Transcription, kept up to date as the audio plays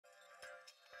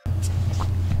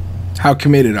How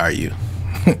committed are you?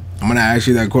 I'm going to ask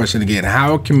you that question again.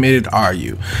 How committed are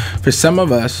you? For some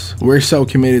of us, we're so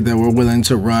committed that we're willing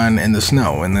to run in the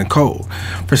snow and the cold.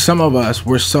 For some of us,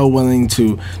 we're so willing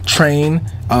to train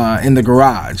in the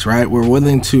garage, right? We're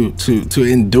willing to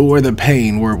endure the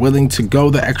pain. We're willing to go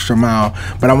the extra mile.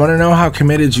 But I want to know how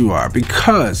committed you are,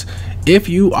 because if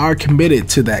you are committed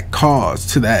to that cause,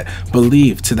 to that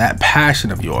belief, to that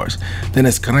passion of yours, then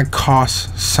it's going to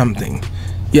cost something.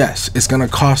 Yes, it's going to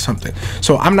cost something.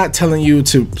 So I'm not telling you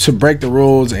to break the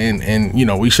rules and you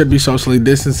know, we should be socially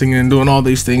distancing and doing all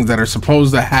these things that are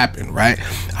supposed to happen, right?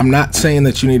 I'm not saying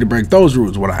that you need to break those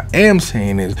rules. What I am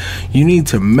saying is you need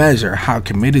to measure how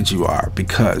committed you are,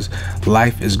 because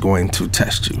life is going to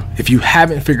test you. If you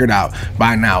haven't figured out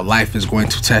by now, life is going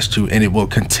to test you, and it will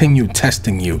continue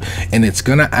testing you, and it's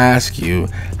going to ask you,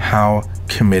 how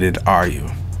committed are you?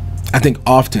 I think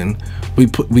often we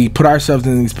put ourselves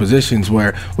in these positions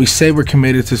where we say we're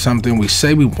committed to something, we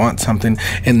say we want something,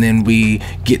 and then we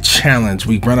get challenged.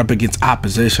 We run up against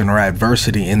opposition or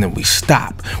adversity, and then we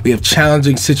stop. We have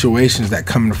challenging situations that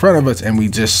come in front of us, and we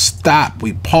just stop.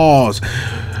 We pause.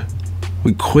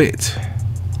 We quit.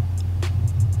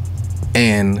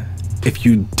 And if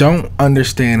you don't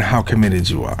understand how committed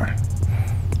you are,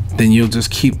 then you'll just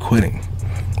keep quitting.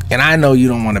 And I know you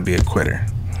don't want to be a quitter.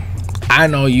 I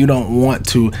know you don't want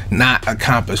to not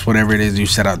accomplish whatever it is you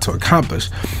set out to accomplish,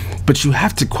 but you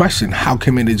have to question how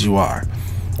committed you are.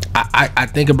 I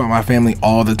think about my family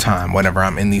all the time whenever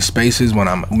I'm in these spaces, when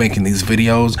I'm making these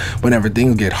videos, whenever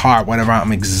things get hard, whenever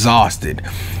I'm exhausted.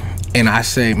 And I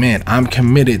say, man, I'm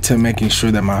committed to making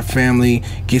sure that my family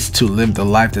gets to live the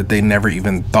life that they never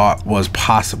even thought was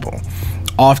possible.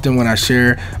 Often when I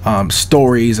share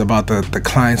stories about the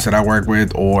clients that I work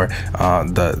with, or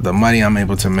the money I'm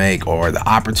able to make, or the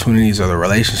opportunities or the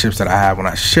relationships that I have, when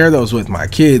I share those with my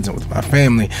kids and with my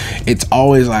family, it's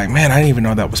always like, man, I didn't even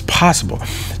know that was possible.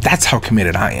 That's how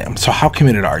committed I am. So how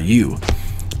committed are you?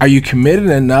 Are you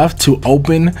committed enough to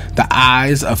open the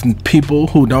eyes of people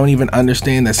who don't even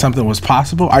understand that something was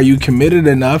possible? Are you committed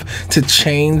enough to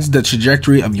change the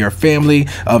trajectory of your family,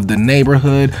 of the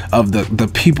neighborhood, of the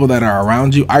people that are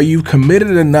around you? Are you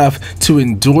committed enough to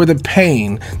endure the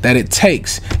pain that it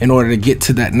takes in order to get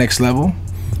to that next level?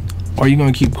 Or are you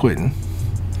going to keep quitting?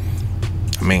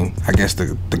 I mean, I guess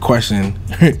the question,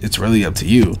 it's really up to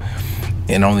you,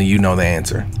 and only you know the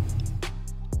answer.